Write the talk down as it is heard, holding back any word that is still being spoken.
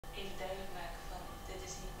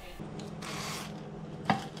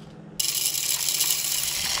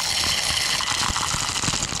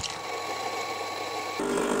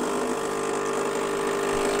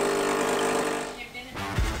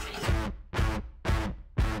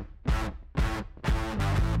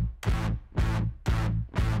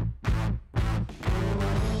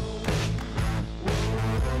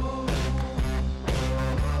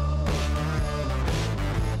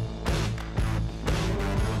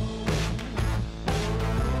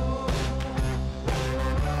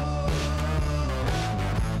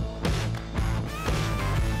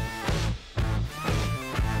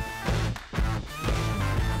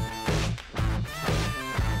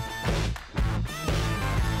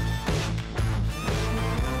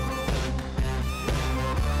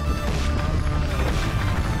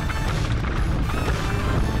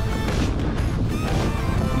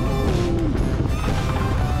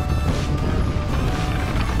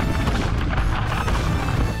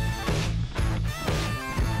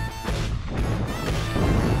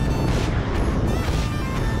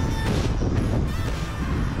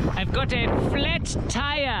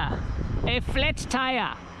a flat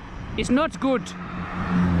tire is not good,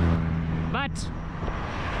 but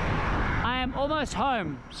I am almost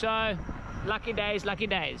home, so lucky days, lucky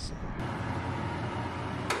days.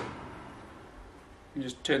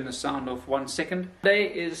 Just turn the sound off 1 second. Today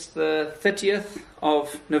is the 30th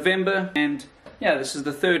of November, and yeah, this is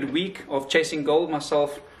the third week of chasing gold.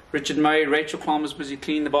 Myself, Richard Murray, Rachel Chalmers busy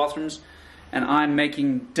cleaning the bathrooms, and I'm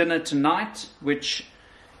making dinner tonight, which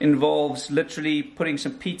involves literally putting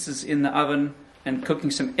some pizzas in the oven and cooking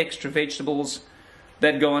some extra vegetables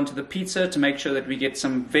that go onto the pizza to make sure that we get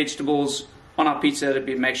some vegetables on our pizza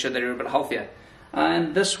to make sure they're a bit healthier.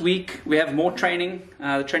 And this week we have more training.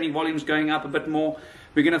 The training volume is going up a bit more.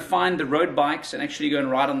 We're going to find the road bikes and actually go and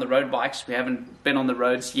ride on the road bikes. We haven't been on the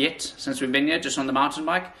roads yet since we've been here, just on the mountain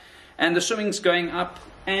bike. And the swimming's going up,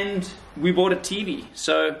 and we bought a TV.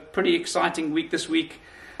 So pretty exciting week this week.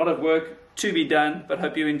 A lot of work to be done, but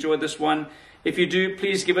hope you enjoyed this one. If you do,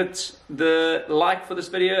 please give it the like for this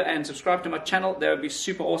video and subscribe to my channel. That would be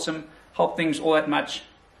super awesome. Help things all that much.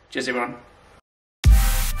 Cheers everyone.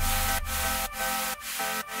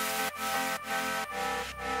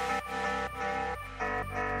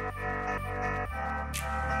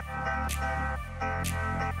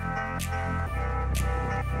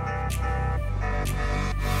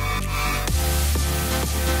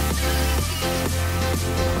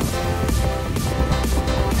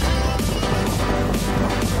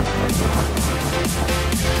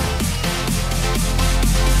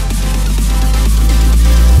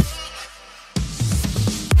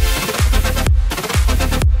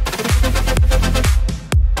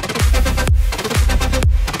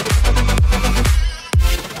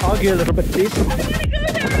 Argue a little bit, please.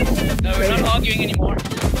 No, we're not arguing anymore.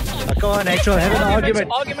 Go on, Rachel, have an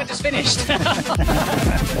argument. Argument is finished.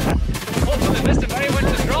 Hopefully Mr. Murray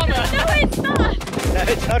wins the drama. No, it's not. No,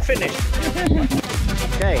 it's not finished.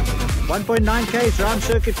 Okay, 1.9 k's round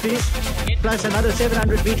circuit, please. Plus another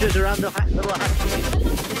 700 meters around the little hut, please.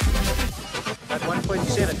 At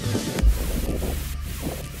 1.7.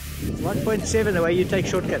 It's 1.7 the way you take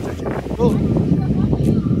shortcuts, Richard. Cool.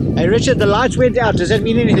 Hey Richard, the lights went out. Does that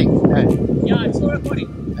mean anything? No. Yeah, it's still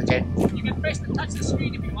recording. Okay. You can press the touch the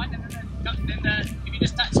screen if you want, and then if you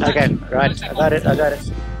just touch. Okay, right. I got it. I got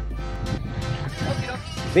it.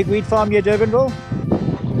 Big wheat farm near Durbanville.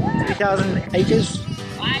 3,000 acres.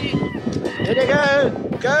 Bye. There you go.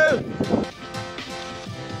 Go.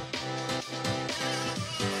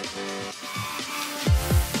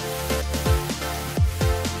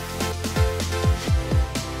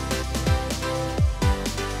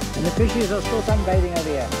 And the fishies are still sunbathing over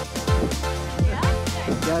here.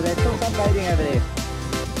 Yeah, they're still sunbathing over there.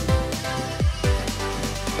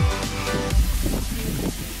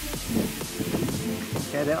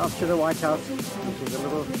 Okay, they're off to the White House, which is a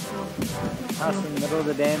little house in the middle of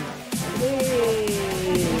the dam.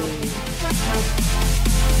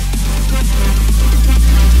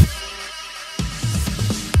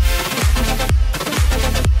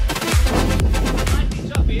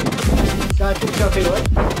 Slightly choppy, what?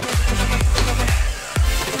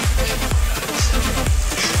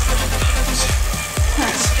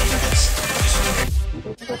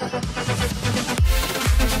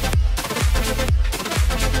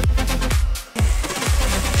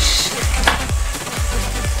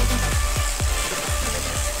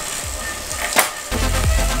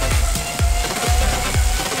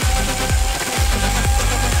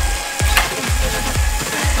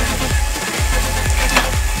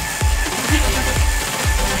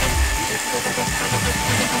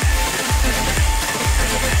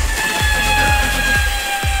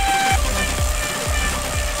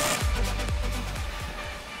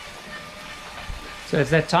 So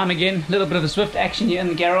it's that time again, a little bit of a swift action here in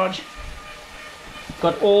the garage.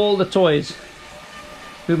 Got all the toys.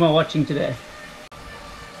 Who am I watching today?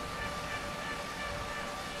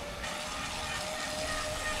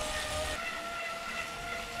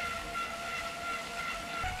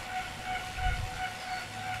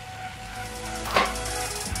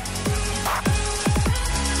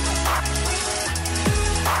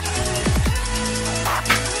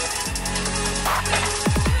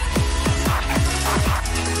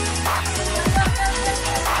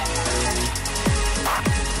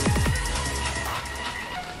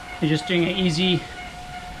 We're just doing an easy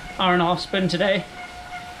hour-and-a-half spin today.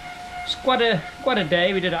 It's quite a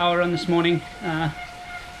day. We did an hour run this morning,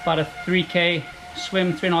 about a 3k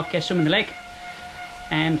swim, 3.5k swim in the lake,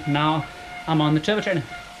 and now I'm on the turbo trainer.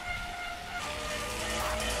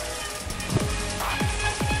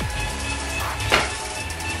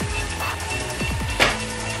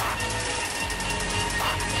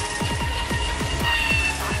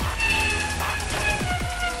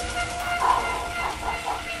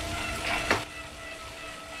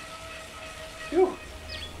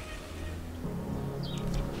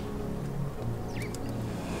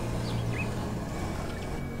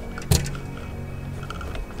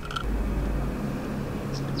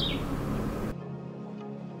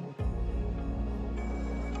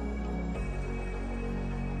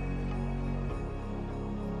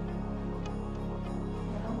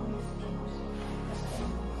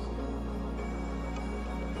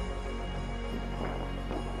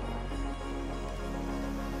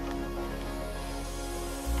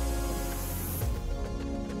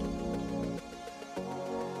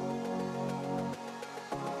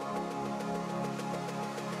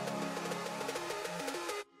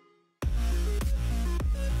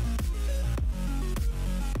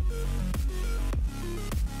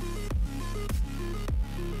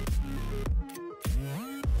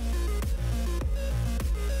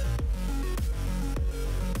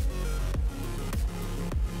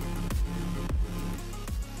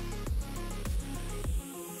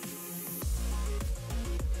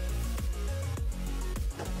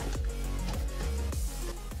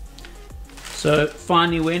 So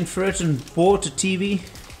finally went for it and bought a TV.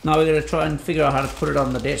 Now we're going to try and figure out how to put it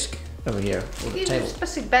on the desk over here, or the table.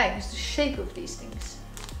 Plastic bag is the shape of these things.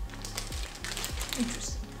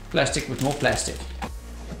 Interesting. Plastic with more plastic.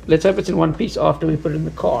 Let's hope it's in one piece after we put it in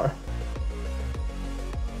the car.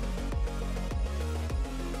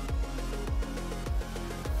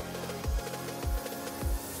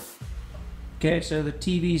 Okay, so the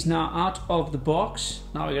TV is now out of the box.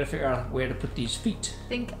 Now we got to figure out where to put these feet.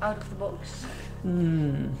 Think out of the box.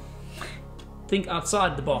 Think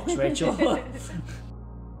outside the box, Rachel.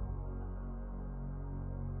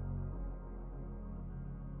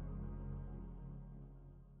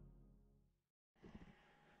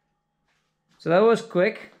 So that was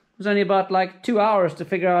quick. It was only about like 2 hours to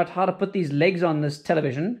figure out how to put these legs on this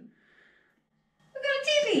television. We've got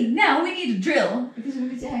a TV! Now we need a drill, because we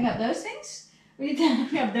need to hang up those things. We need to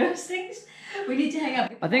hang up those things. We need to hang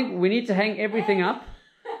up... I think we need to hang everything up.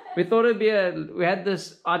 We thought it'd be we had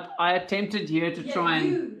this, I attempted here to try and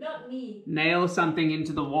you, not me. Nail something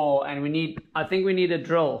into the wall, and I think we need a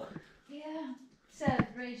drill. Yeah, said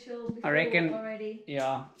Rachel before I reckon, already.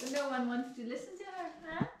 Yeah. But no one wants to listen to her,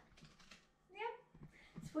 huh? Yeah,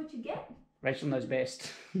 that's what you get. Rachel knows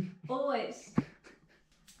best. Always.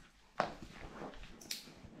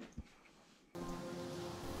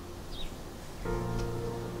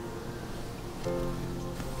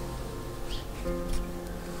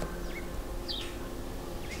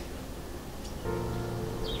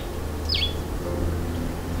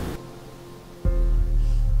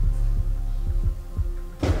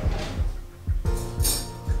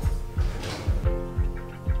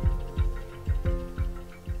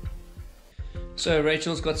 So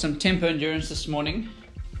Rachel's got some tempo endurance this morning.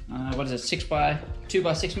 What is it? 2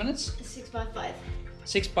 by 6 minutes? 6 by 5.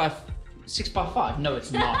 6 by 5? No,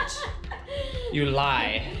 it's not. You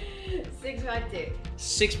lie. 6 by 2.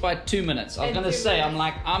 6 by 2 minutes. I was And gonna 2 say, minutes. I'm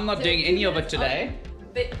like, I'm not So doing 2 any of it minutes today.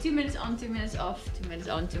 But 2 minutes on, 2 minutes off, 2 minutes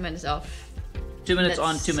on, 2 minutes off. 2 minutes That's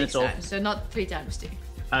on, 2 minutes 6 off. times. So not 3 times 2.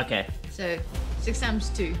 Okay. So 6 times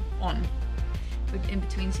 2 on. But in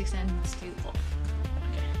between 6 times 2 off.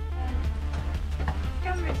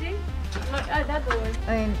 Come, Richie. Look out that door.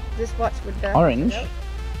 I mean, this watch would go. Orange?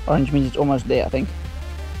 Orange means it's almost there, I think.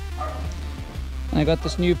 And I got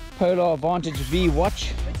this new Polar Vantage V watch.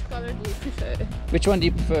 Which color do you prefer? Which one do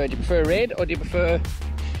you prefer? Do you prefer red or do you prefer...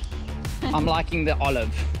 I'm liking the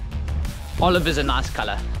olive. Olive is a nice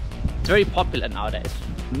color. It's very popular nowadays.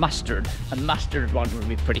 Mustard. A mustard one would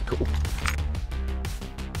be pretty cool.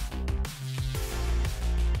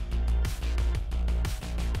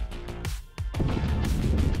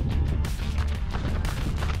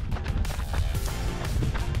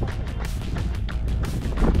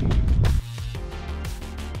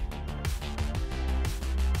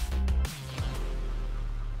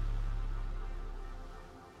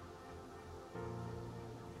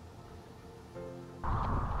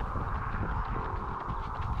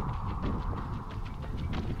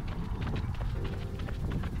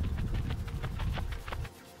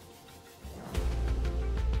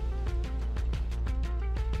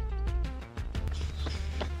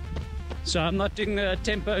 So I'm not doing the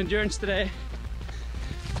tempo endurance today,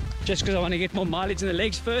 just because I want to get more mileage in the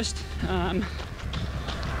legs first. And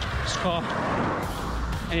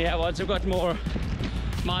yeah, once I've got more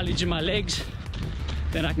mileage in my legs,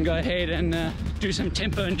 then I can go ahead and do some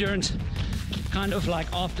tempo endurance kind of like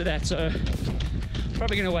after that. So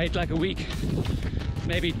probably gonna wait like a week,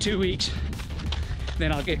 maybe 2 weeks,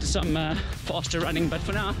 then I'll get to some faster running. But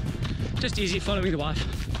for now, just easy following the wife.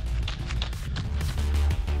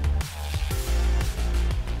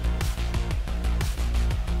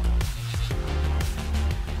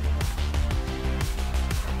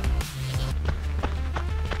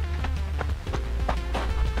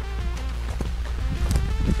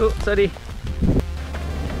 Oh, sorry.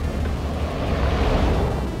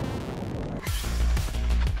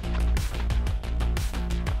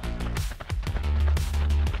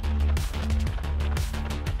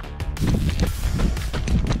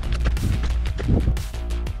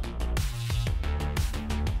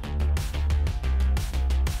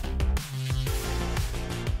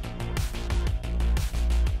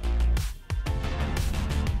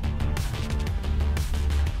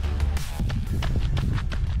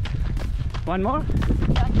 One more?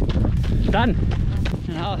 Done.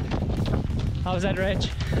 And how was that, Rach?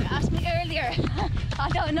 You asked me earlier. I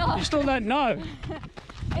don't know. You still don't know?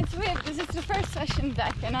 It's weird because it's the first session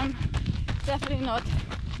back and I'm definitely not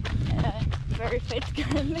very fit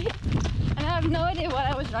currently. And I have no idea what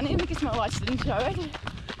I was running because my watch didn't show it.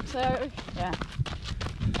 So yeah,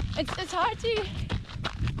 it's hard to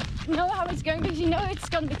know how it's going, because you know it's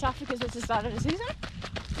going to be tough because it's the start of the season.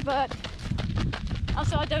 But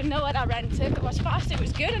also I don't know what I ran. So if it was fast, it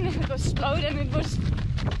was good, and if it was slow, then it was,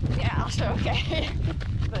 yeah, also okay.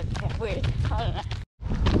 But yeah, weird. I don't know.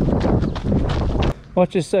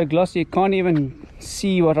 Watch is so glossy, you can't even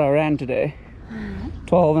see what I ran today.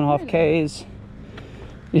 12.5 Ks.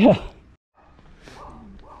 Yeah.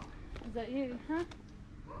 Is that you, huh?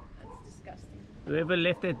 That's disgusting. Whoever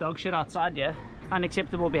left their dog shit outside here,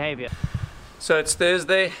 unacceptable behavior. So it's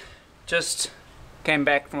Thursday, just came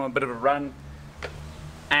back from a bit of a run,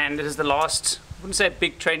 and it is the last, I wouldn't say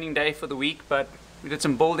big training day for the week, but we did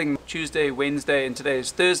some building Tuesday, Wednesday, and today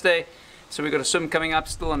is Thursday. So we've got a swim coming up,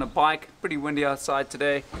 still on a bike, pretty windy outside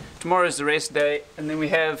today. Tomorrow is the rest day, and then we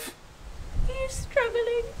have... You're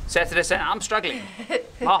struggling. Saturday, Sunday, I'm struggling.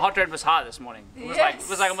 My heart rate was high this morning. It was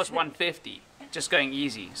like almost 150, just going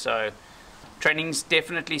easy. So training's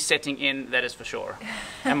definitely setting in, that is for sure.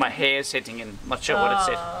 And my hair is setting in, not sure what it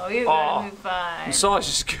said. Oh, you're gonna be fine. Massage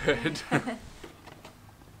is good.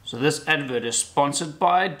 So this advert is sponsored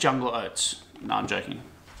by Jungle Oats. No, I'm joking.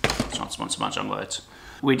 It's not sponsored by Jungle Oats.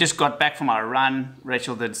 We just got back from our run.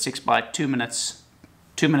 Rachel did 6 by 2 minutes.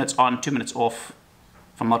 2 minutes on, 2 minutes off,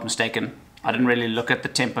 if I'm not mistaken. I didn't really look at the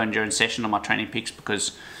tempo endurance session on my training peaks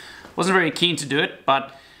because I wasn't very keen to do it,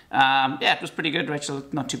 but yeah, it was pretty good. Rachel,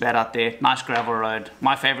 not too bad out there. Nice gravel road.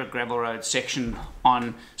 My favorite gravel road section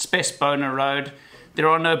on Spes Boner Road. There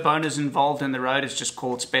are no boners involved in the road. It's just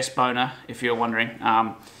called Spes Boner, if you're wondering.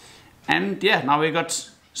 And yeah, now we've got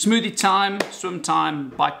smoothie time, swim time,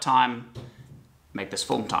 bike time. Make this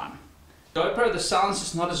film time. GoPro, the sound's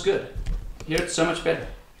just not as good. Here it's so much better.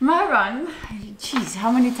 My run, jeez,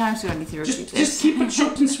 how many times do I need to repeat this? Just keep it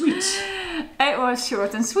short and sweet. It was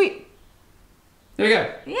short and sweet. There we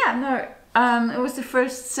go. Yeah, no, it was the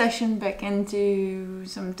first session back into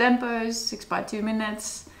some tempos, 6 by 2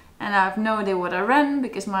 minutes, and I have no idea what I ran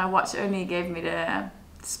because my watch only gave me the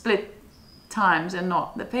split times and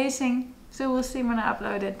not the pacing. So we'll see when I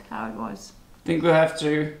upload it how it was. I think we'll have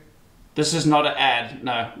to. This is not an ad.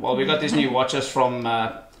 No. Well, we got these new watches from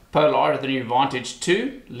Polar, the new Vantage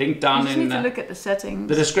 2, linked down in need to look at the settings.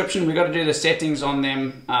 The description. We got to do the settings on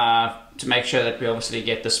them to make sure that we obviously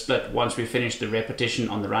get the split once we finish the repetition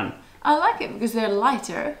on the run. I like it because they're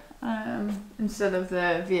lighter instead of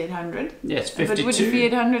the V800. Yeah, it's 52. But with the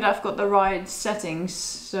V800 I've got the right settings,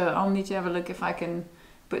 so I'll need to have a look if I can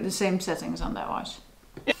put the same settings on that watch.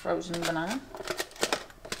 Frozen banana.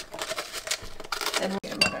 Then we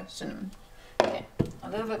get butter, cinnamon. Okay, a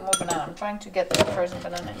little bit more banana. I'm trying to get the frozen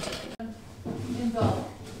banana into the...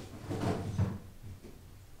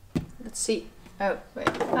 Let's see. Oh, wait.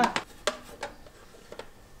 Ah.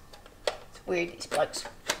 It's weird, these plugs.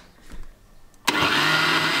 I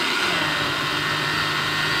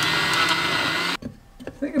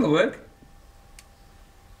think it'll work.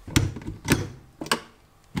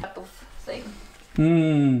 Type of thing.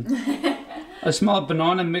 I smell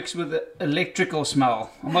banana mixed with an electrical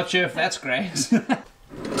smell. I'm not sure if that's great. I'm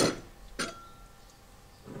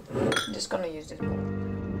just gonna use this bowl.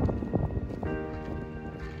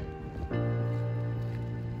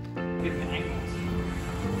 Get the angles.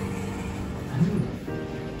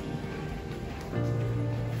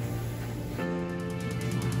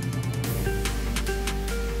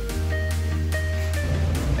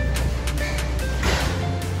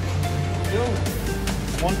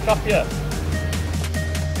 One cup here.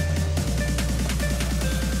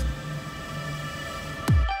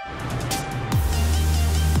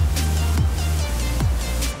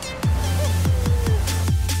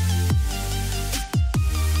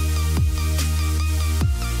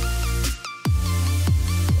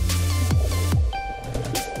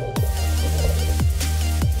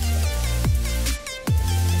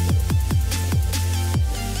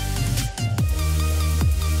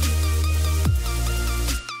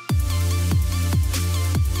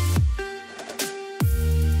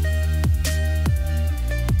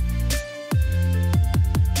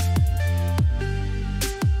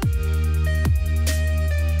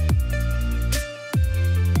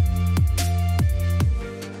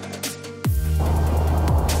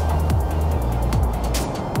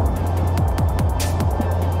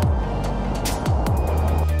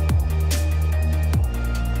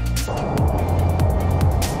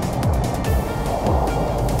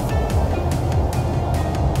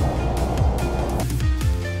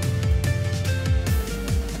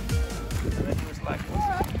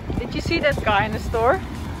 See that guy in the store?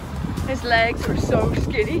 His legs were so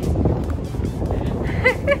skinny.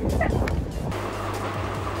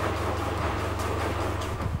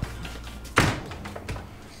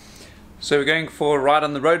 So we're going for a ride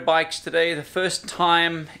on the road bikes today, the first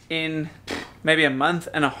time in maybe a month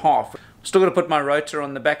and a half. I'm still going to put my rotor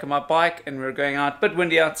on the back of my bike, and we're going out, a bit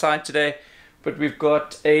windy outside today, but we've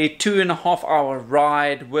got a 2.5 hour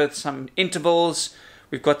ride with some intervals.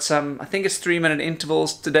 We've got some, I think it's 3-minute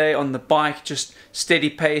intervals today on the bike, just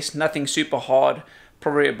steady pace, nothing super hard.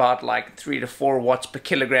 Probably about like 3 to 4 watts per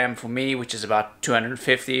kilogram for me, which is about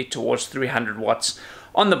 250 towards 300 watts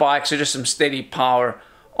on the bike. So just some steady power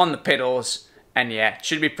on the pedals, and yeah, it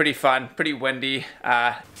should be pretty fun, pretty windy.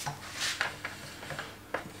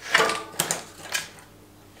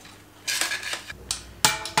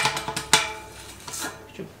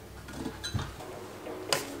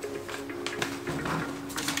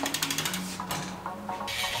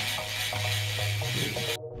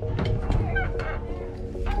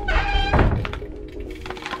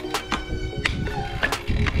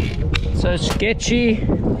 So sketchy,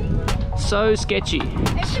 so sketchy.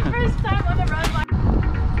 It's the first time on the road bike.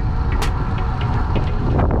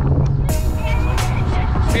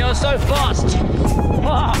 Feels so fast.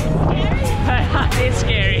 Wow. It's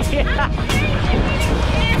scary.